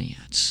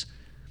happenstance.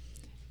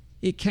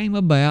 It came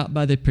about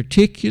by the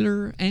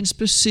particular and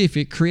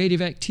specific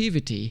creative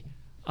activity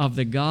of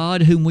the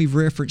God whom we've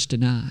referenced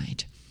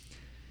tonight.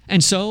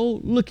 And so,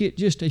 look at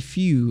just a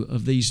few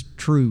of these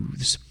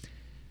truths.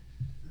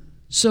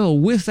 So,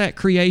 with that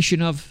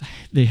creation of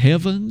the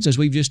heavens, as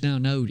we've just now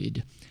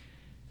noted,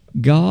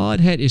 God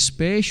had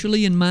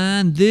especially in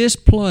mind this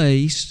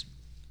place,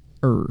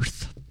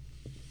 earth.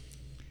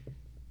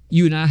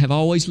 You and I have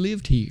always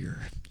lived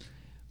here.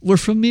 We're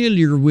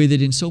familiar with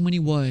it in so many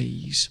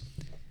ways.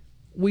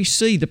 We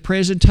see the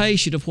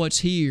presentation of what's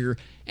here.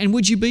 And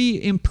would you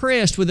be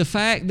impressed with the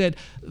fact that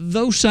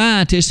those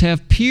scientists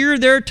have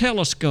peered their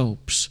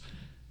telescopes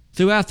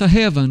throughout the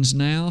heavens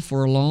now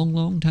for a long,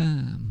 long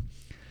time?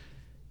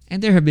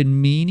 And there have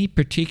been many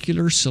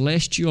particular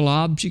celestial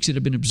objects that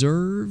have been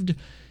observed,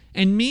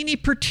 and many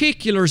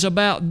particulars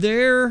about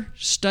their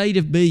state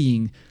of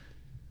being,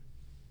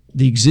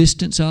 the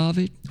existence of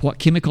it, what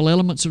chemical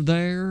elements are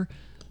there,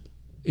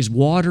 is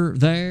water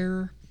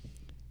there,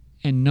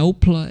 and no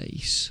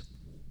place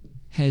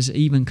has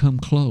even come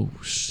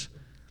close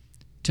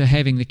to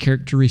having the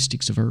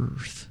characteristics of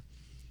earth.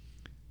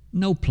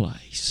 No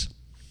place.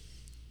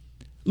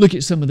 Look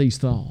at some of these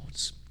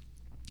thoughts.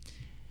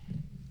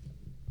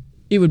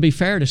 It would be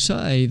fair to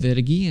say that,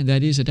 again,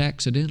 that isn't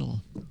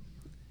accidental.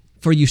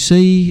 For you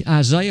see,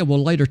 Isaiah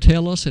will later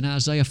tell us in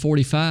Isaiah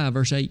 45,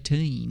 verse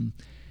 18,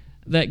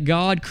 that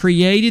God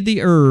created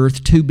the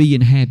earth to be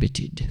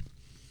inhabited.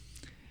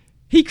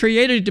 He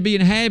created it to be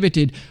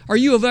inhabited. Are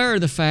you aware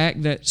of the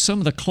fact that some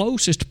of the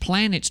closest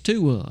planets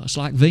to us,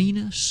 like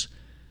Venus,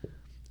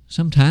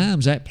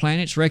 sometimes that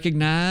planet's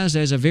recognized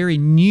as a very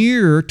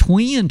near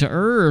twin to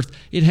Earth.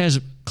 It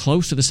has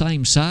close to the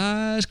same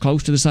size,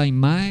 close to the same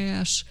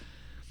mass,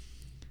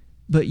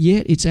 but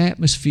yet its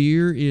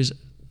atmosphere is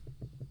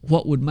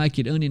what would make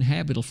it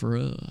uninhabitable for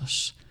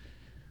us.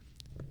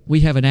 We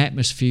have an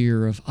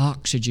atmosphere of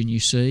oxygen, you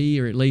see,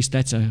 or at least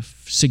that's a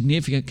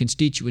significant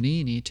constituent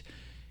in it.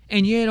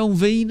 And yet on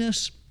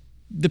Venus,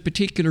 the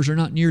particulars are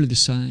not nearly the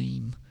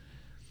same.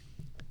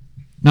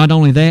 Not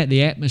only that,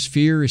 the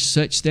atmosphere is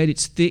such that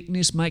its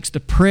thickness makes the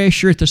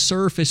pressure at the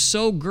surface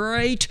so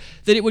great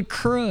that it would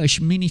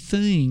crush many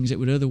things that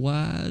would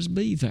otherwise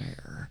be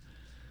there.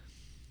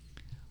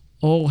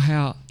 Oh,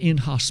 how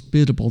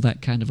inhospitable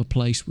that kind of a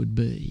place would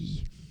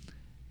be.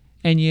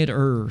 And yet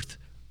Earth,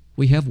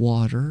 we have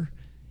water,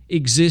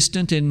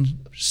 existent in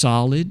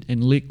solid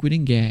and liquid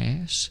and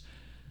gas.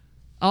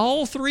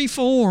 All 3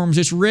 forms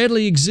that's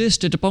readily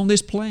existent upon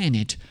this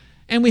planet.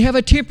 And we have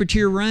a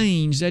temperature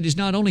range that is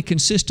not only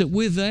consistent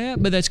with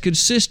that, but that's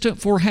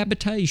consistent for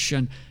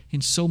habitation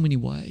in so many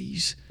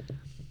ways.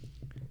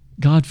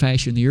 God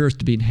fashioned the earth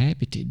to be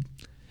inhabited.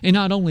 And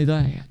not only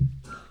that,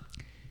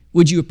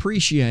 would you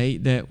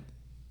appreciate that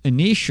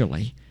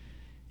initially,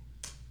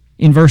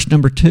 In verse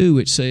number 2,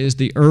 it says,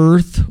 the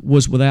earth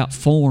was without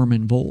form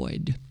and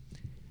void.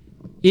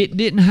 It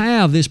didn't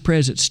have this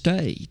present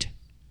state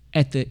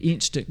at the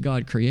instant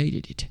God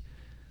created it.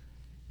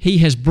 He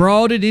has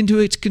brought it into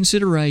its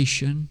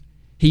consideration.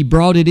 He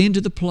brought it into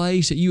the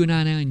place that you and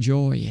I now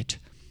enjoy it,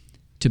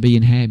 to be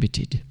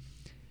inhabited.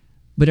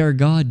 But our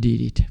God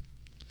did it.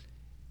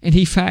 And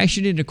He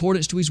fashioned it in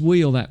accordance to His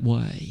will that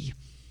way.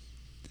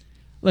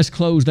 Let's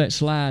close that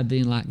slide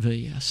then like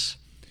this.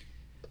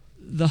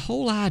 The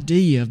whole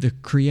idea of the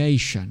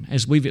creation,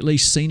 as we've at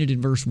least seen it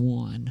in verse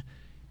 1,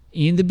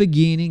 in the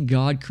beginning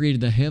God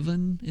created the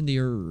heaven and the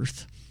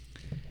earth.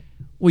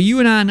 Well, you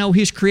and I know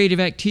His creative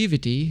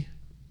activity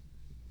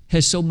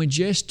has so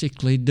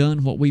majestically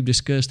done what we've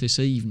discussed this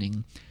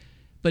evening.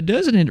 But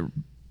doesn't it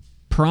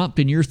prompt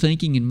in your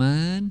thinking and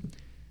mine?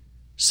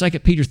 2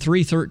 Peter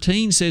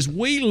 3:13 says,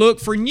 we look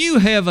for new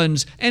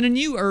heavens and a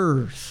new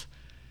earth.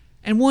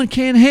 And one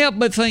can't help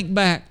but think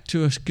back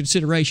to a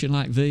consideration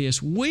like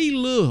this. We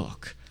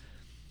look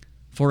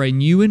for a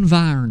new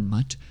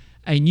environment,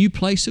 a new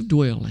place of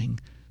dwelling,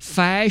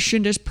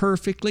 fashioned as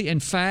perfectly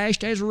and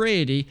fashioned as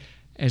ready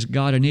as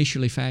God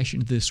initially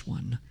fashioned this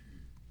one.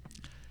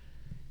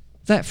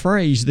 That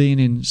phrase then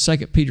in 2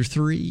 Peter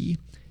 3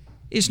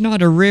 is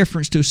not a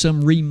reference to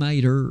some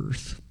remade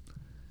earth.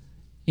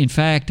 In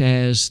fact,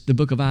 as the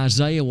book of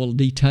Isaiah will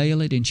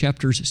detail it in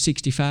chapters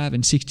 65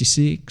 and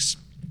 66,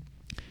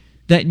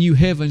 that new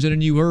heavens and a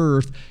new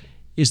earth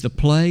is the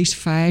place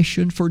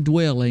fashioned for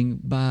dwelling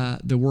by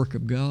the work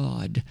of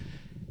God.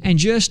 And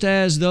just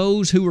as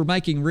those who were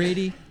making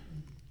ready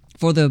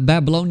for the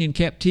Babylonian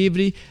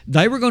captivity,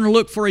 they were going to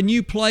look for a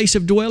new place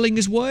of dwelling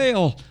as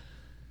well.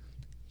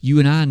 You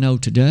and I know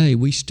today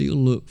we still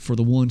look for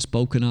the one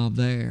spoken of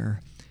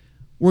there.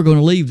 We're going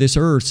to leave this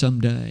earth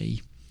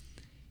someday.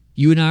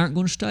 You and I aren't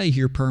going to stay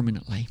here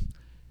permanently.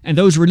 And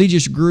those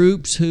religious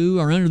groups who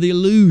are under the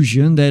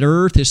illusion that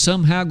earth is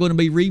somehow going to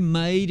be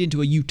remade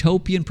into a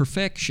utopian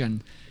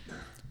perfection,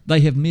 they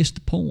have missed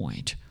the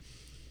point.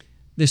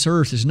 This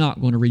earth is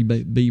not going to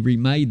be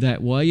remade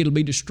that way. It'll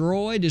be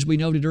destroyed, as we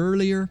noted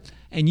earlier,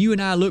 and you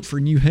and I look for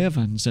new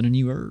heavens and a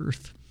new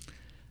earth.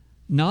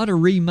 Not a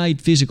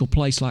remade physical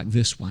place like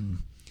this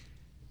one.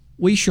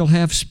 We shall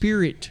have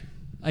spirit,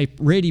 a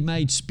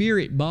ready-made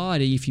spirit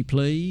body, if you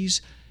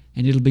please,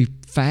 and it'll be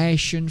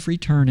fashioned for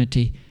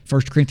eternity.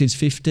 1 Corinthians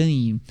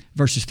 15,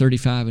 verses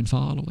 35 and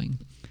following.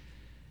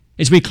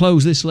 As we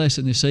close this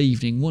lesson this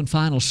evening, one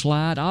final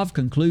slide of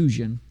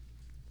conclusion.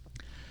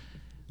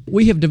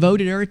 We have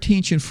devoted our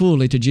attention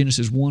fully to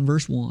Genesis 1,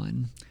 verse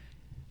 1.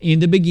 In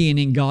the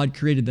beginning, God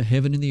created the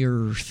heaven and the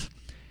earth.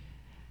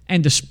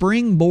 And the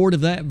springboard of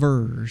that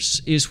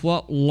verse is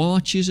what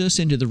launches us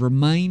into the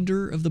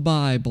remainder of the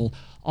Bible,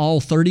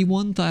 all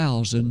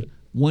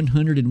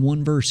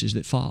 31,101 verses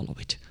that follow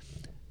it.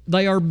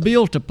 They are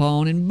built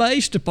upon and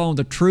based upon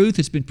the truth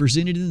that's been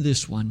presented in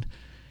this one.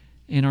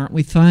 And aren't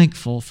we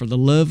thankful for the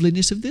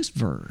loveliness of this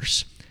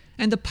verse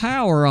and the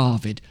power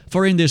of it?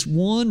 For in this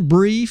one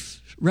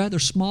brief, rather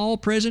small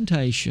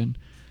presentation,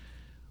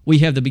 we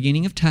have the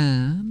beginning of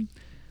time,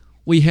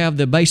 we have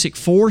the basic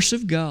force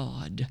of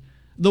God,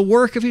 the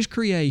work of His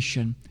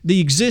creation,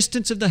 the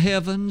existence of the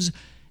heavens,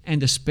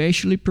 and the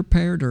specially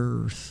prepared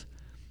earth.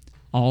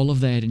 All of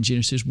that in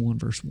Genesis 1,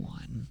 verse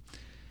 1.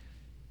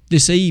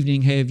 This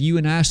evening, have you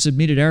and I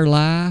submitted our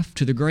life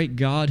to the great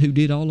God who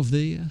did all of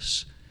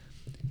this?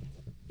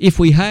 If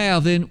we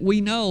have, then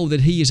we know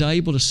that He is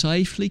able to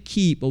safely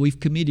keep what we've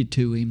committed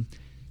to Him.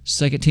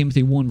 2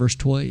 Timothy 1, verse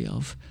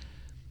 12.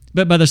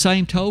 But by the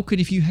same token,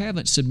 if you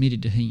haven't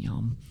submitted to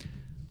Him,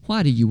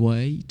 why do you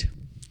wait?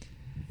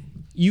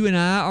 You and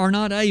I are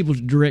not able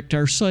to direct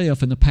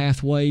ourselves in the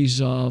pathways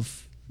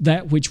of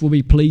that which will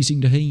be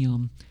pleasing to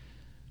Him.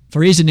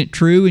 For isn't it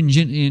true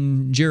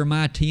in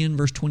Jeremiah 10,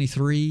 verse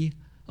 23,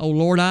 O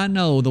Lord, I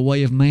know the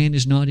way of man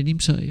is not in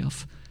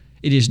himself.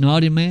 It is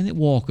not in man that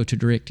walketh to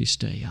direct his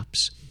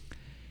steps.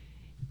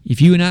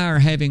 If you and I are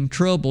having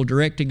trouble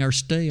directing our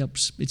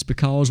steps, it's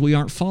because we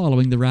aren't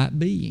following the right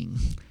being.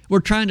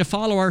 We're trying to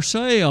follow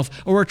ourselves,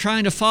 or we're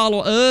trying to follow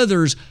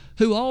others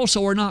who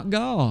also are not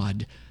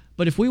God.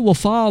 But if we will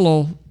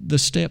follow the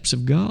steps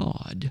of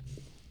God,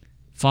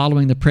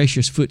 following the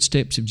precious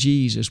footsteps of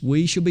Jesus,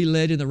 we shall be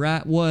led in the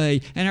right way,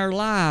 and our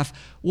life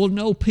will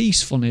know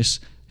peacefulness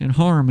and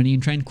harmony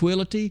and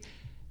tranquility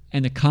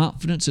and the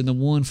confidence in the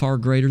one far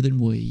greater than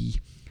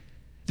we.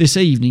 This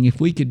evening, if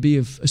we could be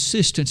of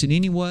assistance in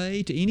any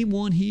way to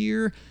anyone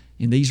here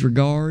in these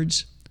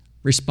regards,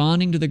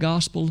 responding to the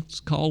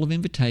gospel's call of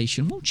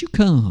invitation, won't you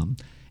come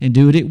and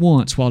do it at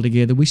once while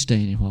together we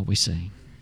stand and while we sing?